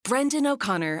Brendan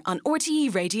O'Connor on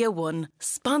RTE Radio 1,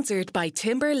 sponsored by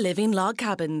Timber Living Log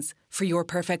Cabins. For your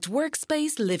perfect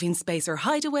workspace, living space or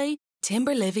hideaway,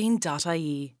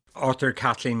 timberliving.ie. Author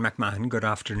Kathleen McMahon, good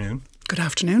afternoon. Good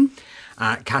afternoon.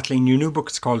 Kathleen, your new book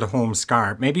is called A Home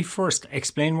Scar. Maybe first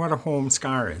explain what a home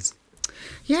scar is.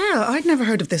 Yeah, I'd never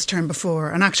heard of this term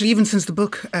before. And actually, even since the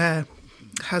book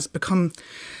has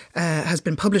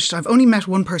been published, I've only met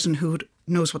one person who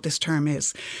knows what this term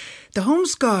is. The home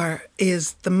scar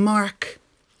is the mark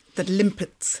that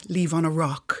limpets leave on a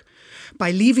rock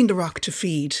by leaving the rock to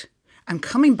feed and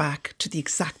coming back to the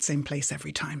exact same place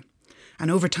every time.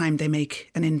 And over time, they make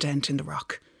an indent in the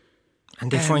rock.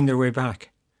 And they find their way back.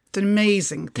 It's an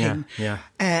amazing thing. Yeah.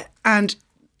 And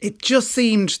it just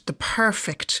seemed the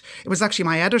perfect... It was actually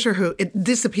my editor who...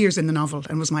 This appears in the novel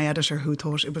and was my editor who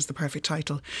thought it was the perfect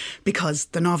title because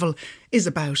the novel is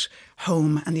about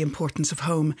home and the importance of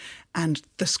home and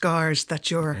the scars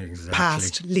that your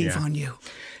past leave on you.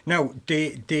 Now,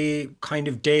 the kind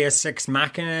of deus ex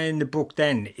machina in the book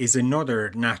then is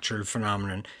another natural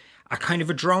phenomenon. A kind of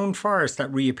a drowned forest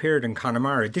that reappeared in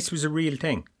Connemara. This was a real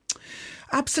thing.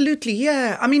 Absolutely,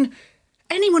 yeah. I mean...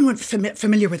 Anyone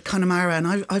familiar with Connemara,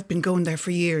 and I've been going there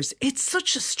for years, it's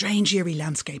such a strange, eerie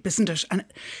landscape, isn't it? And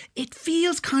it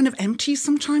feels kind of empty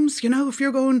sometimes, you know, if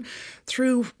you're going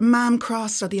through Mam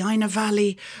Cross or the Ina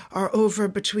Valley or over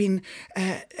between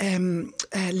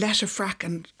Letterfrack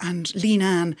and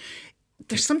Leenane.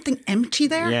 There's something empty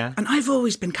there. Yeah. And I've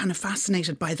always been kind of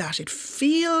fascinated by that. It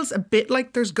feels a bit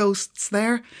like there's ghosts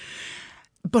there.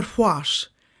 But what?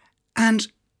 And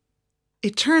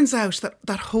it turns out that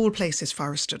that whole place is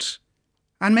forested.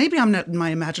 And maybe I'm letting my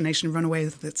imagination run away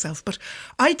with itself, but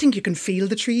I think you can feel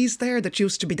the trees there that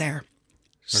used to be there. Okay.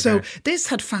 So this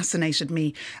had fascinated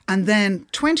me. And then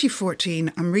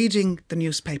 2014, I'm reading the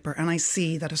newspaper and I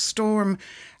see that a storm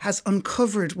has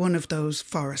uncovered one of those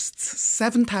forests,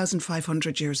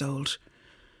 7,500 years old,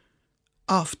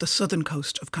 off the southern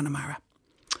coast of Connemara.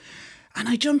 And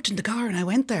I jumped in the car and I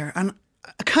went there and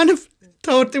I kind of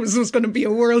thought there was going to be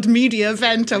a world media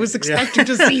event. I was expecting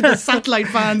to see the satellite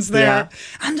vans there. Yeah.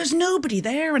 And there's nobody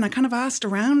there. And I kind of asked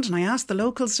around and I asked the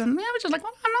locals and they were just like,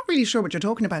 well, I'm not really sure what you're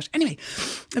talking about. Anyway,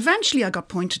 eventually I got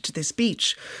pointed to this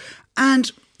beach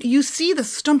and you see the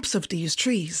stumps of these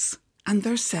trees and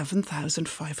they're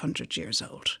 7,500 years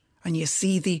old. And you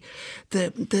see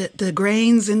the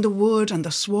grains in the wood and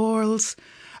the swirls.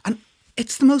 And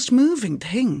it's the most moving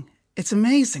thing. It's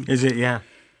amazing. Is it? Yeah.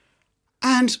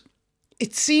 And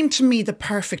it seemed to me the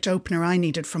perfect opener I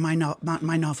needed for my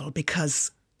novel because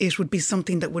it would be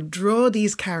something that would draw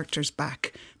these characters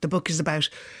back. The book is about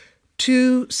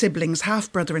two siblings,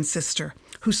 half brother and sister,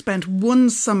 who spent one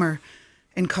summer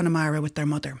in Connemara with their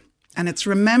mother. And it's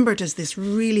remembered as this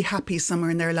really happy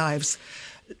summer in their lives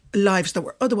that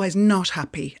were otherwise not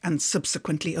happy and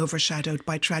subsequently overshadowed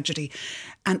by tragedy.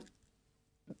 And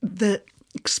the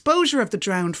exposure of the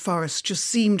drowned forest just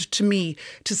seemed to me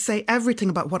to say everything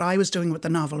about what I was doing with the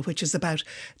novel, which is about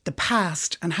the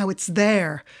past and how it's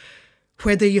there,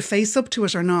 whether you face up to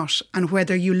it or not, and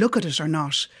whether you look at it or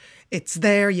not. It's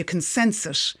there, you can sense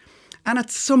it. And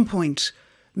at some point,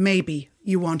 maybe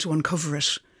you want to uncover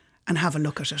it and have a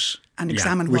look at it and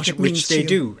examine what it means to you. Which they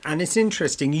do. And it's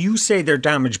interesting. You say they're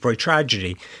damaged by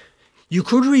tragedy. You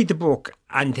could read the book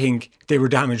and think they were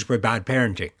damaged by bad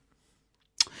parenting.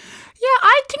 Yeah,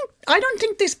 I don't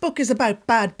think this book is about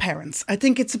bad parents. I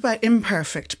think it's about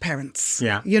imperfect parents.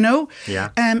 Yeah. You know?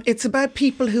 Yeah. It's about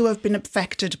people who have been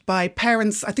affected by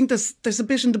parents. I think there's a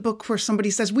bit in the book where somebody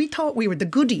says, we thought we were the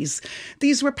goodies.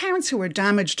 These were parents who were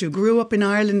damaged, who grew up in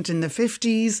Ireland in the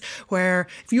 50s, where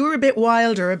if you were a bit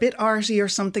wild or a bit arty or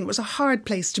something, it was a hard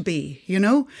place to be, you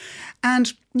know?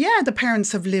 And yeah, the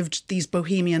parents have lived these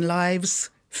bohemian lives.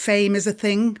 Fame is a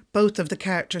thing. Both of the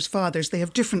characters' fathers, they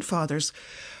have different fathers,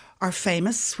 are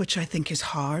famous, which I think is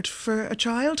hard for a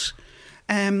child.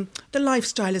 The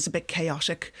lifestyle is a bit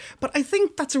chaotic. But I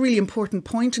think that's a really important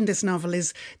point in this novel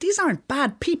is these aren't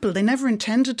bad people. They never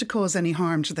intended to cause any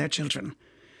harm to their children.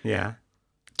 Yeah.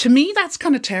 To me, that's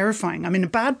kind of terrifying. I mean, a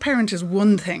bad parent is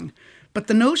one thing, but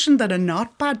the notion that a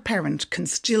not bad parent can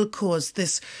still cause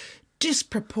this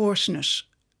disproportionate,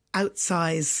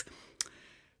 outsize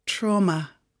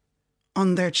trauma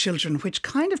on their children, which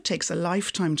kind of takes a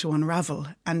lifetime to unravel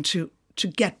and to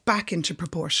get back into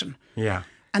proportion. Yeah.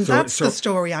 And that's the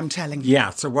story I'm telling you.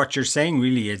 Yeah, so what you're saying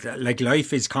really is like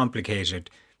life is complicated.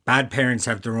 Bad parents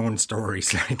have their own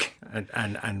stories, like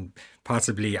and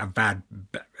possibly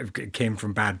came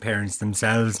from bad parents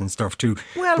themselves and stuff too.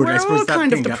 Well, but we're all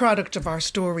kind of the product of our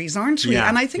stories, aren't we? Yeah,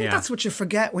 and I think that's what you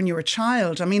forget when you're a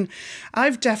child. I mean,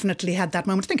 I've definitely had that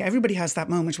moment. I think everybody has that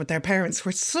moment with their parents where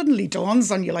it suddenly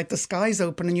dawns on you like the sky's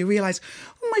open and you realise,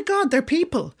 oh my God, they're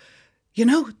people. You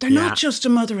know, they're not just a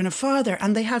mother and a father,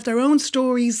 and they have their own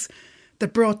stories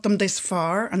that brought them this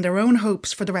far and their own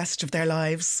hopes for the rest of their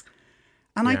lives.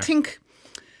 And I think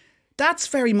that's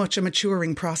very much a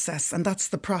maturing process, and that's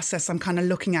the process I'm kind of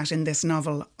looking at in this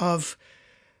novel of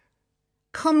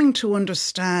coming to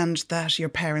understand that your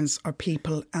parents are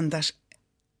people and that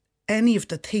any of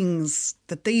the things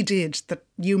that they did that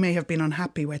you may have been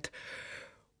unhappy with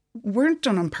weren't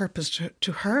done on purpose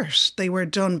to hurt. They were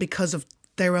done because of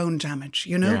their own damage,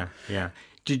 you know? Yeah.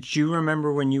 Did you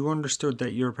remember when you understood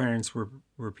that your parents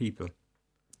were people?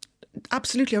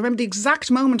 Absolutely. I remember the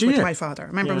exact moment with my father. I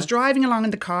remember I was driving along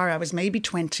in the car. I was maybe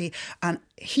 20 and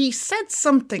he said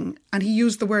something and he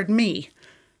used the word me.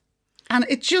 And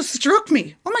it just struck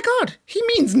me. Oh my God, he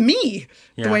means me.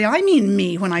 The way I mean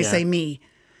me when I say me.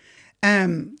 I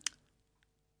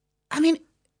mean,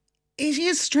 it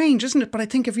is strange, isn't it? But I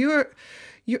think if you're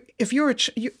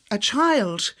a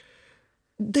child,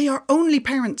 they are only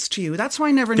parents to you. That's why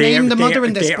I never named the mother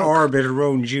in this book. They orbit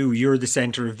around you. You're the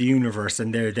centre of the universe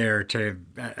and they're there to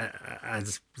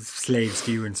as slaves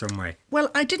to you in some way.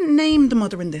 Well, I didn't name the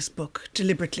mother in this book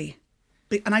deliberately.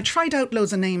 And I tried out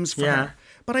loads of names for her.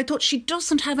 But I thought she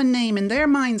doesn't have a name. In their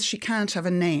minds, she can't have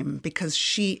a name because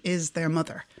she is their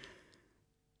mother.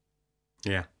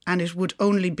 Yeah. And it would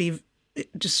only be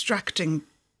distracting.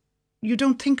 You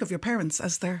don't think of your parents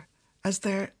as they're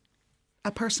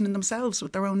a person in themselves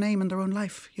with their own name and their own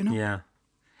life, you know? Yeah.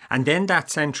 And then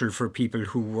that's central for people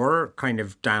who were kind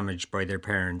of damaged by their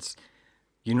parents.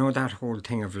 You know, that whole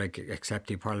thing of like, accept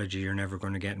the apology you're never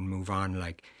going to get and move on.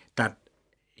 Like that,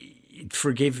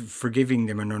 forgiving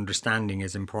them and understanding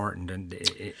is important and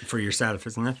for yourself,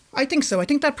 isn't it? I think so. I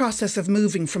think that process of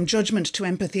moving from judgment to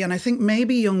empathy, and I think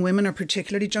maybe young women are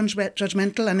particularly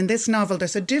judgmental. And in this novel,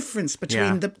 there's a difference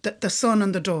between the son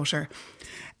and the daughter.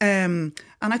 And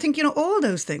I think, you know, all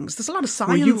those things. There's a lot of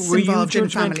science involved in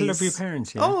families. Were you judgmental of your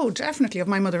parents? Yeah? Oh, definitely. Of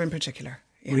my mother in particular.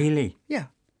 Yeah. Really? Yeah.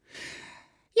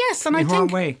 Yes, and in I think... In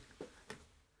what way?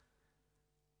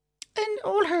 In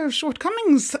all her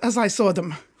shortcomings as I saw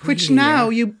them, which now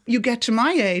you get to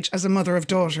my age as a mother of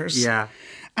daughters. Yeah.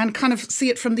 And kind of see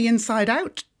it from the inside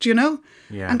out, do you know?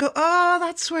 Yeah. And go, oh,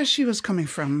 that's where she was coming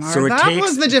from. Or that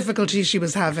was the difficulty she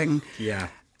was having. Yeah.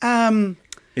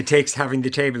 It takes having the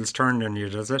tables turned on you,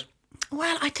 does it?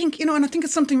 Well, I think, you know, and I think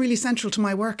it's something really central to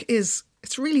my work is,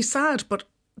 it's really sad, but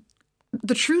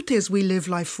the truth is we live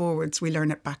life forwards, we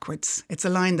learn it backwards. It's a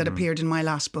line that appeared in my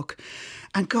last book.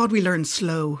 And God, we learn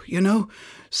slow, you know?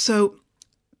 So,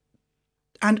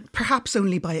 and perhaps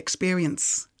only by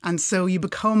experience. And so you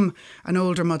become an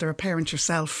older mother, a parent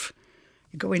yourself.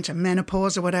 You go into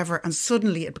menopause or whatever, and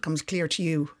suddenly it becomes clear to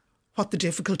you what the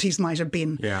difficulties might have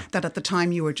been that at the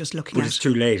time you were just looking at. But it's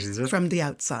too late, is it? From the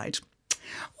outside.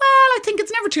 Well, I think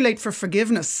it's never too late for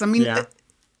forgiveness. I mean,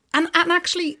 and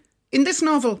actually, in this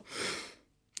novel,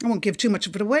 I won't give too much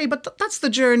of it away, but that's the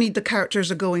journey the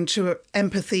characters are going to,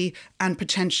 empathy and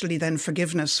potentially then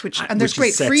forgiveness, and there's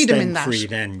great freedom in that. Free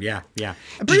then, yeah.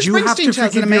 Bruce Springsteen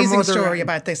tells an amazing story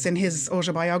about this in his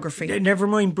autobiography. Never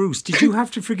mind, Bruce. Did you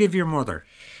have to forgive your mother?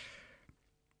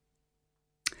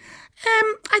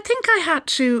 I think I had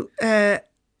to,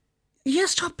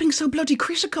 stop being so bloody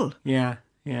critical. Yeah.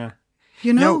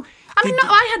 You know?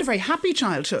 I had a very happy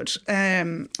childhood.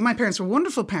 My parents were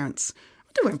wonderful parents.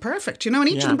 They weren't perfect, you know, and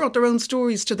each of them brought their own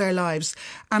stories to their lives.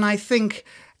 And I think,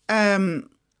 there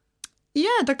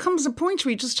comes a point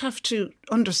where you just have to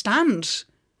understand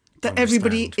that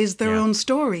everybody is their own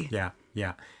story.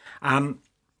 Yeah.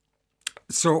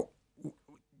 So,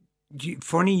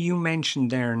 funny you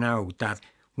mentioned there now that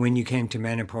when you came to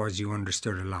menopause, you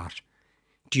understood a lot.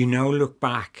 Do you now look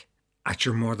back at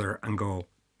your mother and go,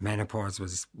 menopause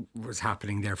was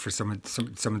happening there for some of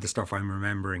the stuff I'm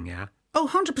remembering, yeah? Oh,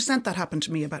 100% that happened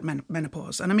to me about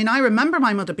menopause. And I mean, I remember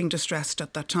my mother being distressed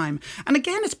at that time. And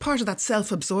again, it's part of that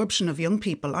self-absorption of young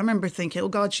people. I remember thinking, oh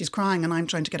God, she's crying and I'm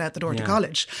trying to get out the door to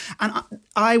college. And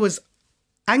I was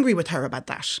angry with her about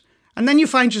that. And then you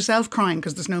find yourself crying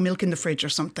because there's no milk in the fridge or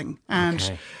something.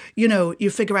 And, you know, you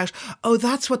figure out, oh,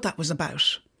 that's what that was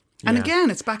about. And again,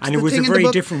 it's back to the thing in the book. And it was a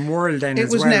very different world then as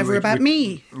well. It was never about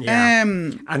me. Yeah.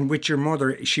 And with your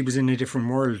mother, she was in a different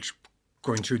world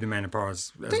going through the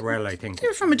menopause as well, I think. They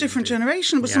were from a different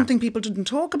generation. It was something people didn't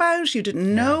talk about. You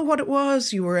didn't know what it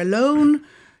was. You were alone.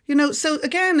 You know, so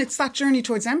again, it's that journey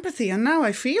towards empathy. And now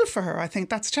I feel for her. I think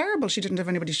that's terrible. She didn't have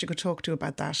anybody she could talk to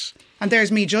about that. And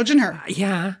there's me judging her.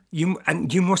 Yeah,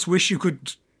 you must wish you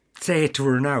could say it to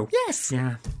her now. Yes.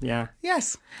 Yeah.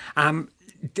 Yes.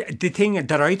 The thing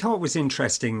that I thought was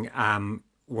interesting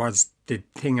was the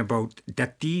thing about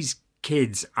that these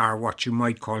kids are what you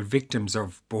might call victims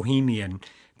of bohemian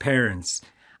parents.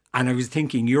 And I was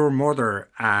thinking your mother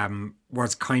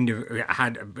was kind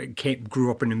of grew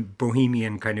up in a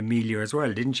bohemian kind of milieu as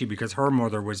well, didn't she? Because her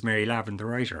mother was Mary Lavin, the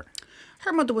writer.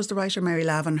 Her mother was the writer, Mary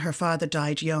Lavin. Her father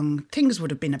died young. Things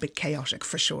would have been a bit chaotic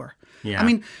for sure. Yeah. I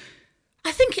mean,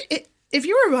 I think if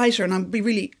you're a writer, and I'll be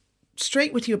really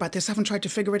straight with you about this, I haven't tried to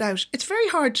figure it out. It's very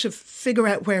hard to figure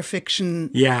out where fiction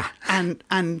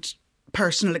and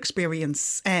personal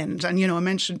experience end. And, you know, I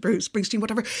mentioned Bruce Springsteen,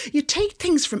 whatever. You take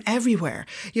things from everywhere.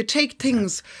 You take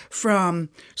things from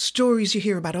stories you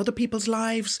hear about other people's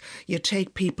lives. You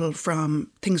take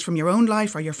things from your own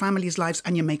life or your family's lives,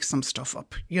 and you make some stuff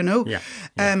up, you know? Yeah.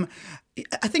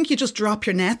 I think you just drop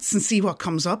your nets and see what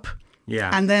comes up.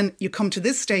 Yeah. And then you come to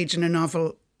this stage in a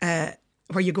novel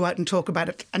where you go out and talk about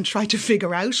it and try to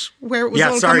figure out where it was all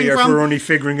coming from. Yeah, sorry, we're only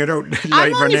figuring it out.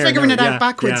 I'm only figuring it out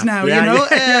backwards now, you know.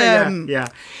 Yeah.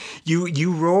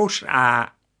 You wrote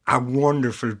a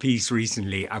wonderful piece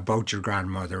recently about your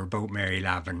grandmother, about Mary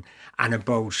Lavin, and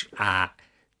about her.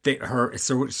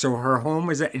 So her home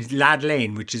was at Lad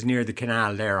Lane, which is near the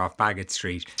canal there off Bagot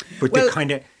Street. But the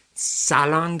kind of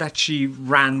salon that she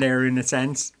ran there, in a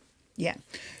sense. Yeah,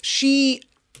 she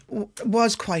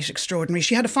was quite extraordinary.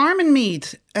 She had a farm in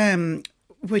Meath,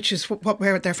 which is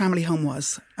where their family home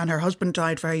was. And her husband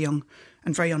died very young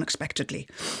and very unexpectedly.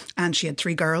 And she had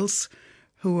 3 girls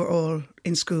who were all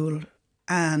in school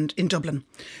and in Dublin.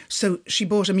 So she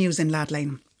bought a mews in Lad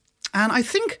Lane. And I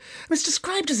think it was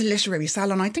described as a literary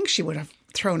salon. I think she would have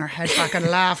thrown her head back and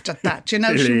laughed at that. You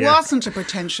know, she wasn't a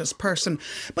pretentious person.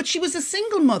 But she was a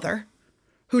single mother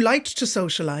who liked to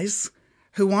socialise,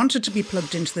 who wanted to be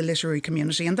plugged into the literary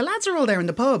community. And the lads are all there in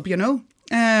the pub, you know.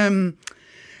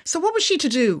 So what was she to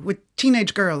do with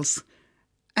teenage girls?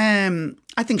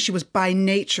 I think she was by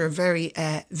nature a very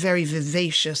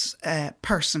vivacious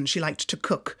person. She liked to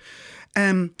cook.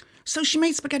 So she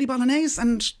made spaghetti bolognese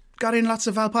and got in lots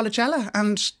of Valpolicella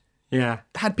and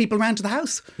had people round to the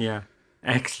house. Yeah.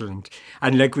 Excellent.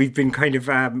 And like we've been kind of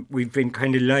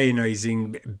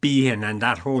lionising Behan and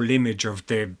that whole image of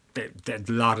the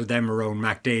lot of them around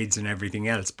MacDades and everything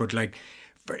else, but like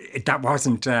that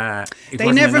wasn't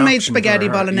they never made spaghetti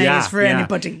bolognese for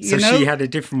anybody, you know. She had a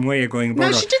different way of going about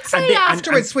it. No, she did say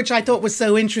afterwards, which I thought was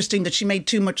so interesting, that she made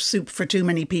too much soup for too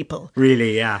many people.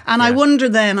 Really, yeah. And I wonder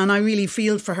then, and I really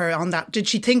feel for her on that, did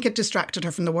she think it distracted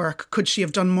her from the work? Could she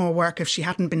have done more work if she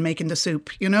hadn't been making the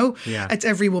soup, you know? Yeah. It's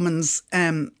every woman's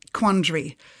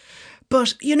quandary.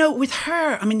 But, you know, with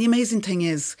her, I mean, the amazing thing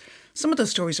is, some of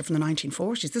those stories are from the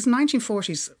 1940s. This is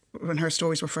 1940s when her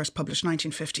stories were first published,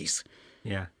 1950s.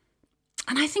 Yeah.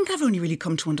 And I think I've only really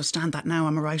come to understand that now.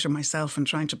 I'm a writer myself and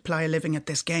trying to ply a living at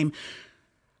this game.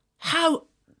 How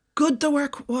good the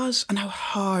work was and how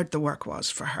hard the work was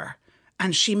for her.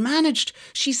 And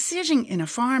she's sitting in a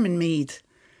farm in Meath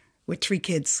with 3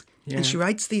 kids. Yeah. And she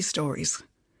writes these stories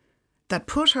that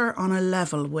put her on a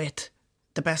level with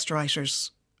the best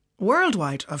writers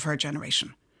worldwide of her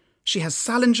generation. She has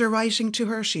Salinger writing to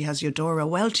her. She has Eudora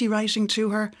Welty writing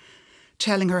to her,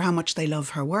 telling her how much they love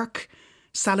her work.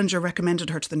 Salinger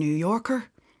recommended her to the New Yorker.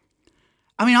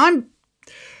 I mean,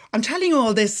 I'm telling you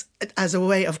all this as a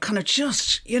way of kind of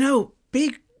just, you know,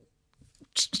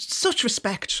 such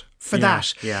respect for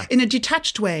that. Yeah. In a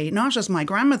detached way, not as my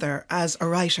grandmother, as a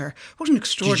writer. What an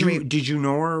extraordinary... Did you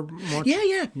know her much?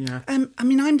 Yeah. I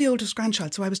mean, I'm the oldest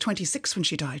grandchild, so I was 26 when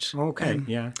she died. Okay,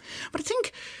 yeah. But I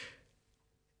think...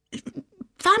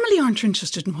 Family aren't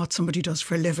interested in what somebody does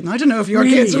for a living. I don't know if your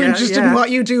kids are interested in what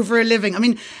you do for a living. I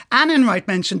mean, Anne Enright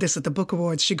mentioned this at the Book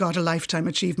Awards. She got a Lifetime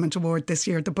Achievement Award this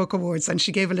year at the Book Awards, and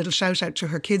she gave a little shout out to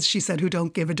her kids, she said, who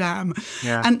don't give a damn.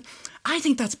 Yeah. And I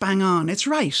think that's bang on. It's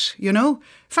right, you know.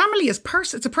 Family is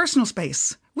it's a personal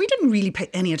space. We didn't really pay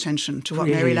any attention to what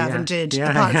Mary Lavin did,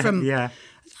 apart from... I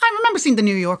remember seeing the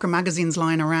New Yorker magazines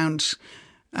lying around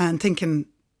and thinking...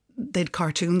 they'd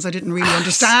cartoons I didn't really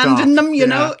understand in them, you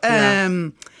know.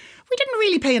 We didn't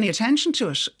really pay any attention to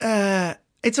it.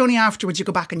 It's only afterwards you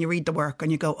go back and you read the work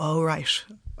and you go, oh, right,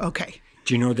 okay.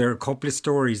 Do you know, there are a couple of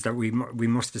stories that we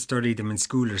must have studied them in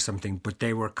school or something, but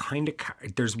they were kind of...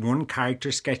 There's one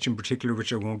character sketch in particular,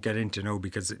 which I won't get into now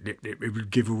because it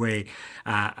would give away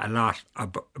a lot.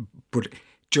 But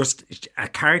just a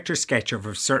character sketch of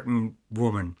a certain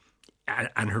woman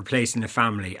and her place in the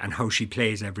family and how she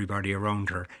plays everybody around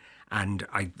her. and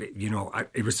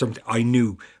it was something I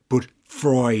knew, but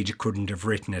Freud couldn't have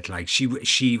written it. Like she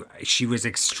was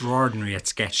extraordinary at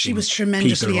sketching. She was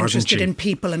tremendously people, interested in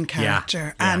people and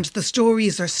character, Yeah. and the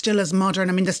stories are still as modern.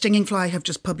 I mean, The Stinging Fly have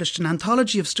just published an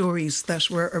anthology of stories that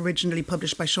were originally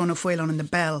published by Sean O'Foyle in the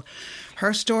Bell.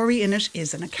 Her story in it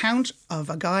is an account of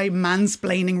a guy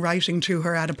mansplaining writing to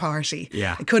her at a party.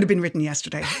 Yeah. It could have been written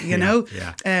yesterday, you know?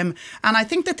 Yeah. And I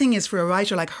think the thing is, for a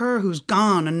writer like her who's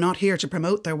gone and not here to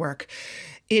promote their work,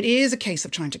 it is a case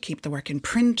of trying to keep the work in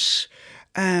print.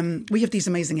 We have these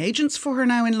amazing agents for her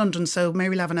now in London. So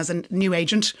Mary Lavin has a new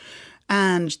agent,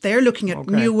 and they're looking at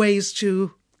new ways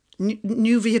to,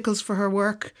 new vehicles for her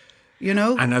work, you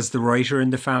know. And as the writer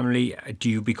in the family, do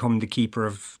you become the keeper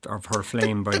of her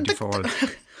flame by default?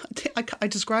 I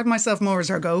describe myself more as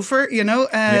her gopher, you know.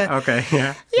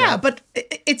 Yeah, but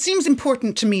it seems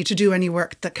important to me to do any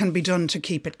work that can be done to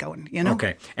keep it going, you know.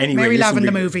 Okay. Anyway, Mary Lavin,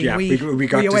 the movie. Yeah, we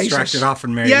got distracted off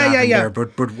on Mary Lavin there,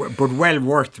 but well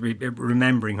worth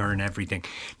remembering her and everything.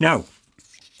 Now,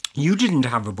 you didn't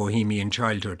have a bohemian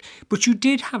childhood, but you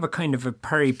did have a kind of a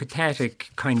peripatetic,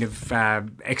 kind of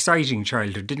exciting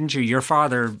childhood, didn't you? Your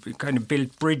father kind of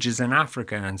built bridges in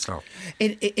Africa and stuff.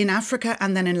 In Africa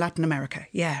and then in Latin America,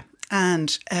 yeah.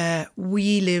 And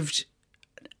we lived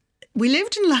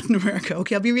in Latin America.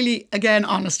 Okay, I'll be really, again,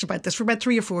 honest about this. For about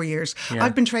 3 or 4 years. Yeah.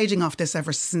 I've been trading off this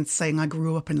ever since saying I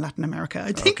grew up in Latin America.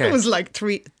 I think it was like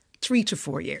 3 to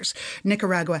 4 years.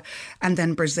 Nicaragua and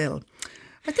then Brazil.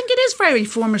 I think it is very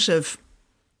formative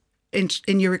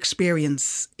in your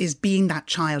experience, is being that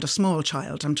child, a small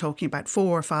child. I'm talking about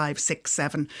 4, 5, 6,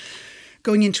 7,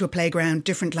 going into a playground,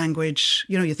 different language.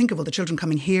 You know, you think of all the children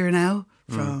coming here now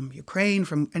from Ukraine,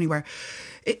 from anywhere.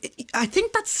 I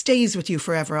think that stays with you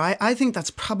forever. I think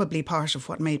that's probably part of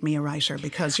what made me a writer,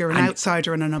 because you're an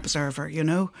outsider and an observer, you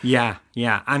know? Yeah.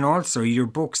 And also your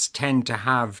books tend to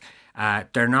have...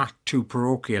 they're not too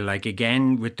parochial. Like,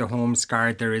 again, with The Home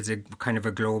Scarred, there is a kind of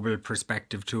a global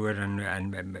perspective to it,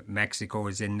 and Mexico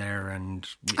is in there, and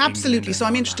absolutely. So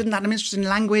I'm interested in that. I'm interested in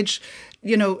language,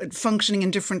 you know, functioning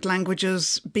in different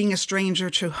languages, being a stranger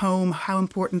to home, how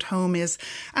important home is,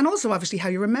 and also obviously how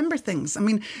you remember things. I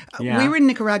mean, we were in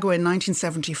Nicaragua in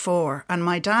 1974, and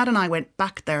my dad and I went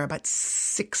back there about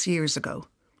 6 years ago.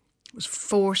 It was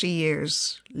 40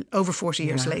 years, over 40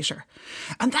 years later.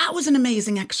 And that was an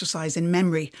amazing exercise in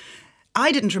memory.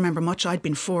 I didn't remember much. I'd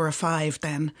been 4 or 5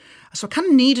 then. So I kind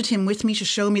of needed him with me to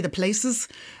show me the places.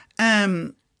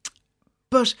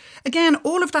 But again,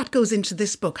 all of that goes into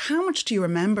this book. How much do you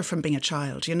remember from being a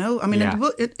child, you know? I mean,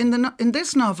 in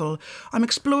this novel, I'm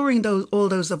exploring all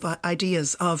those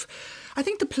ideas of, I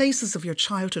think the places of your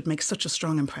childhood make such a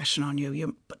strong impression on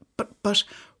you. But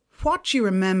what you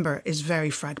remember is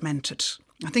very fragmented.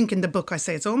 I think in the book I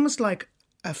say it's almost like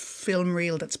a film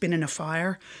reel that's been in a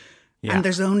fire, and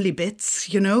there's only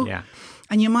bits, you know? Yeah.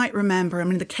 And you might remember, I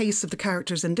mean, the case of the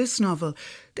characters in this novel,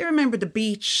 they remember the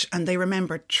beach and they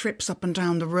remember trips up and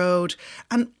down the road.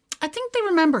 And I think they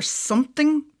remember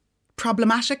something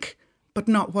problematic, but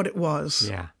not what it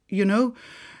was, you know?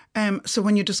 So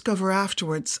when you discover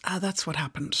afterwards, that's what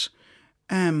happened.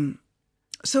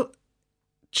 So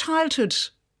childhood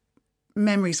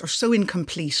memories are so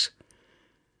incomplete.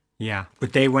 Yeah,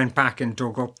 but they went back and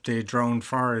dug up the drowned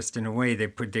forest in a way. They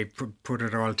put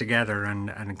it all together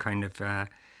and kind of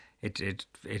it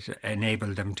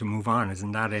enabled them to move on.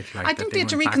 Isn't that it? Like, I think they had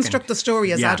to reconstruct the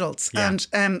story as adults. Yeah.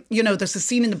 And you know, there's a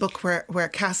scene in the book where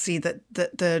Cassie,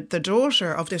 the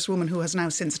daughter of this woman who has now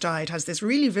since died, has this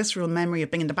really visceral memory of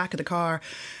being in the back of the car,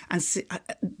 and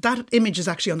that image is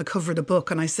actually on the cover of the book.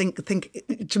 And I think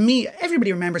to me,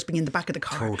 everybody remembers being in the back of the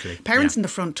car. Totally. Parents in the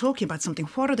front talking about something.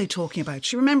 What are they talking about?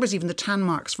 She remembers even the tan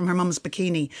marks from her mum's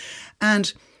bikini,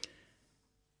 and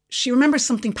she remembers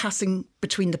something passing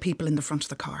between the people in the front of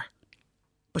the car,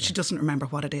 but she doesn't remember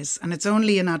what it is. And it's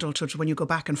only in adulthood when you go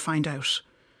back and find out.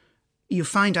 You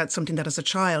find out something that as a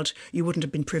child you wouldn't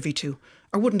have been privy to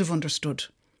or wouldn't have understood.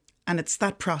 And it's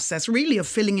that process really of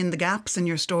filling in the gaps in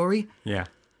your story. Yeah.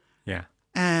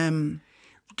 And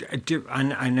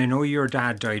I know your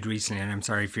dad died recently, and I'm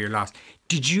sorry for your loss.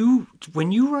 Did you,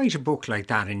 when you write a book like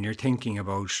that and you're thinking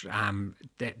about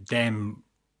them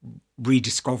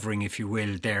rediscovering, if you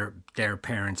will, their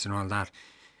parents and all that,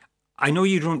 I know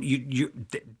you don't.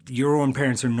 Your own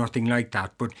parents are nothing like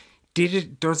that. But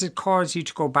does it cause you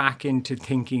to go back into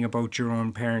thinking about your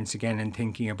own parents again and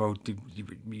thinking about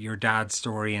your dad's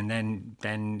story, and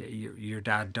then your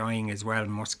dad dying as well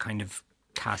must kind of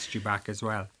cast you back as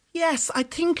well? Yes, I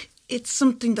think it's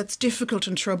something that's difficult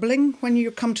and troubling when you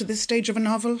come to this stage of a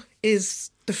novel, is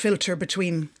the filter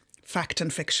between fact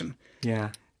and fiction.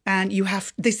 Yeah. And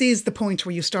this is the point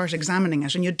where you start examining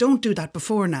it, and you don't do that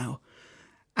before now.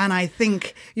 And I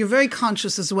think you're very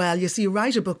conscious as well. You see, you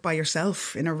write a book by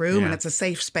yourself in a room and it's a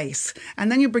safe space. And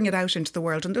then you bring it out into the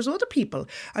world and there's other people.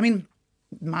 I mean,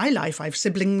 my life, I've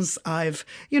siblings, I've,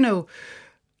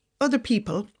 other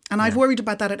people. And I've worried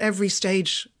about that at every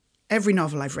stage, every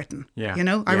novel I've written. Yeah.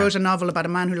 I wrote a novel about a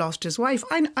man who lost his wife.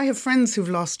 I have friends who've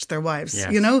lost their wives,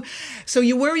 So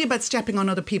you worry about stepping on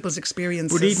other people's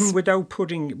experiences. But even without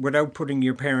putting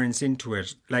your parents into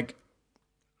it, like,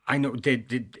 I know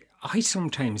I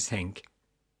sometimes think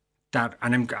that,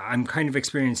 and I'm kind of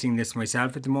experiencing this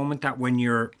myself at the moment, that when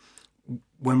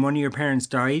one of your parents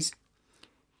dies,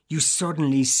 you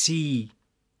suddenly see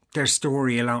their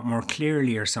story a lot more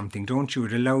clearly or something, don't you?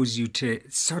 It allows you to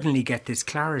suddenly get this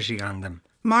clarity on them.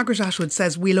 Margaret Atwood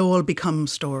says we'll all become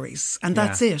stories, and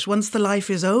that's it. Once the life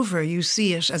is over, you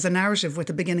see it as a narrative with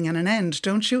a beginning and an end,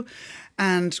 don't you?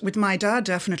 And with my dad,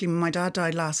 definitely, my dad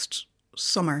died last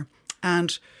summer,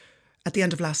 and at the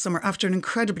end of last summer, after an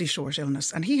incredibly short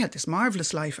illness. And he had this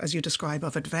marvellous life, as you describe,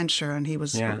 of adventure. And he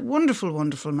was a wonderful,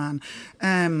 wonderful man.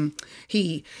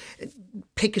 He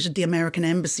picketed the American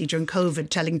embassy during COVID,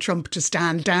 telling Trump to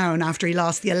stand down after he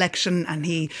lost the election. And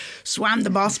he swam the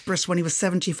Bosporus when he was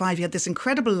 75. He had this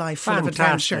incredible life full of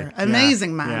adventure.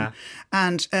 Amazing man. Yeah.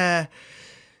 And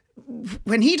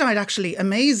when he died, actually,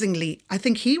 amazingly, I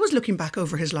think he was looking back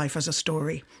over his life as a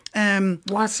story.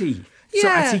 Was he? So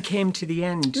as he came to the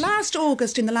end. Last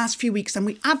August, in the last few weeks, and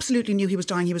we absolutely knew he was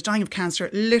dying. He was dying of cancer.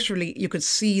 Literally, you could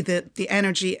see the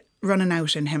energy running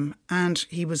out in him, and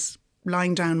he was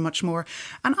lying down much more.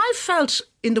 And I felt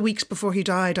in the weeks before he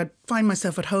died, I'd find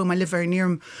myself at home, I live very near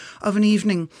him, of an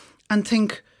evening, and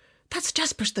think, that's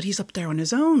desperate that he's up there on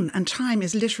his own, and time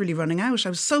is literally running out. I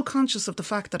was so conscious of the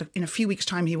fact that in a few weeks'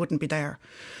 time he wouldn't be there.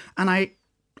 And I,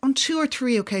 on 2 or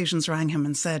 3 occasions, rang him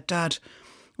and said, Dad,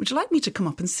 would you like me to come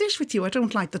up and sit with you? I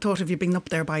don't like the thought of you being up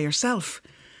there by yourself.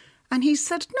 And he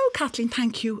said, no, Kathleen,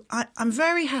 thank you. I'm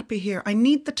very happy here. I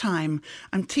need the time.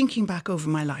 I'm thinking back over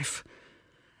my life.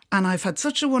 And I've had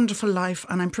such a wonderful life,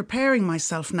 and I'm preparing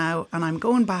myself now, and I'm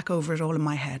going back over it all in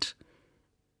my head.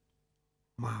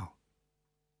 Wow.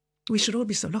 We should all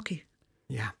be so lucky.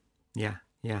 Yeah.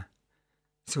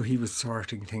 So he was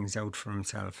sorting things out for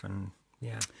himself and...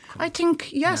 Yeah, cool. I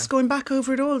think, going back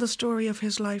over it all, the story of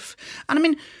his life. And I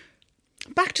mean,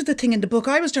 back to the thing in the book,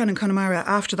 I was down in Connemara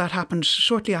after that happened,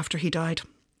 shortly after he died.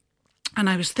 And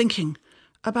I was thinking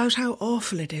about how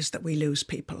awful it is that we lose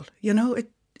people.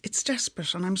 It's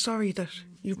desperate, and I'm sorry that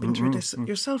you've been through this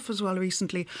yourself as well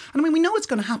recently. And I mean, we know it's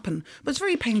going to happen, but it's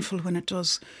very painful when it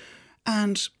does.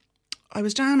 And I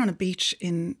was down on a beach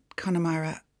in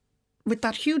Connemara with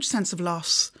that huge sense of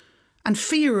loss and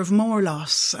fear of more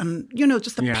loss and,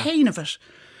 just the pain of it.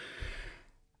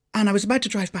 And I was about to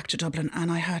drive back to Dublin,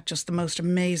 and I had just the most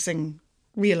amazing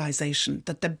realisation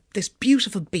that this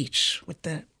beautiful beach with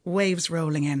the waves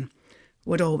rolling in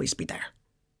would always be there.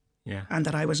 Yeah. And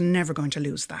that I was never going to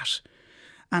lose that.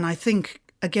 And I think,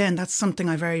 again, that's something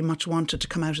I very much wanted to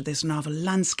come out of this novel.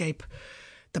 Landscape,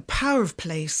 the power of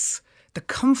place, the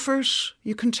comfort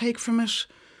you can take from it,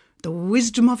 the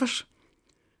wisdom of it.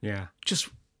 Yeah. Just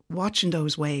watching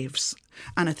those waves.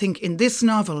 And I think in this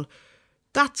novel,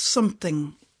 that's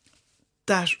something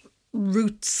that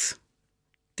roots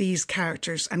these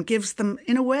characters and gives them,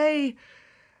 in a way,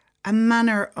 a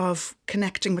manner of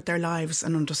connecting with their lives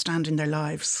and understanding their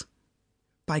lives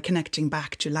by connecting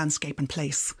back to landscape and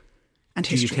place and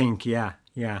history. Do you think, yeah.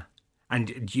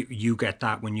 And you get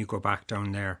that when you go back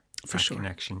down there? For sure.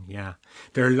 Connection, yeah.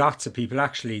 There are lots of people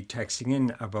actually texting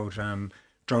in about...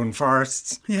 drone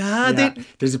forests. Yeah.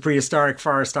 There's a prehistoric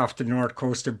forest off the north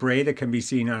coast of Bray that can be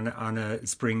seen on a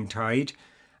spring tide.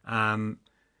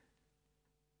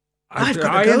 I've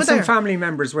got to I go and some there. family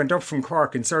members went up from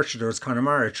Cork in search of those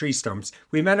Connemara tree stumps.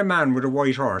 We met a man with a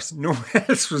white horse. No one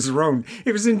else was around.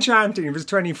 It was enchanting. It was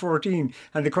 2014,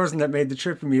 and the cousin that made the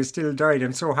trip with me has still died.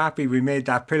 I'm so happy we made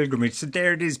that pilgrimage. So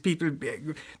there it is, people going to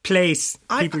these places.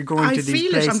 I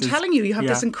feel it. I'm telling you, you have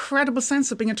this incredible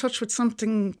sense of being in touch with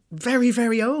something very,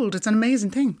 very old. It's an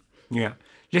amazing thing. Yeah.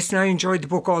 Listen, I enjoyed the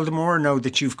book all the more now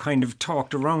that you've kind of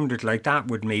talked around it like that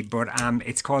with me. But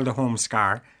it's called A Home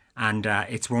Scar. And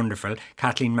it's wonderful.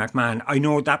 Kathleen McMahon, I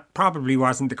know that probably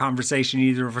wasn't the conversation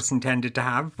either of us intended to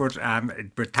have, but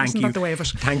thank Isn't you. that the way of it?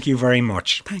 Thank you very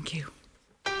much. Thank you.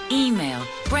 Email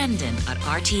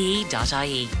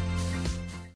brendan@rte.ie.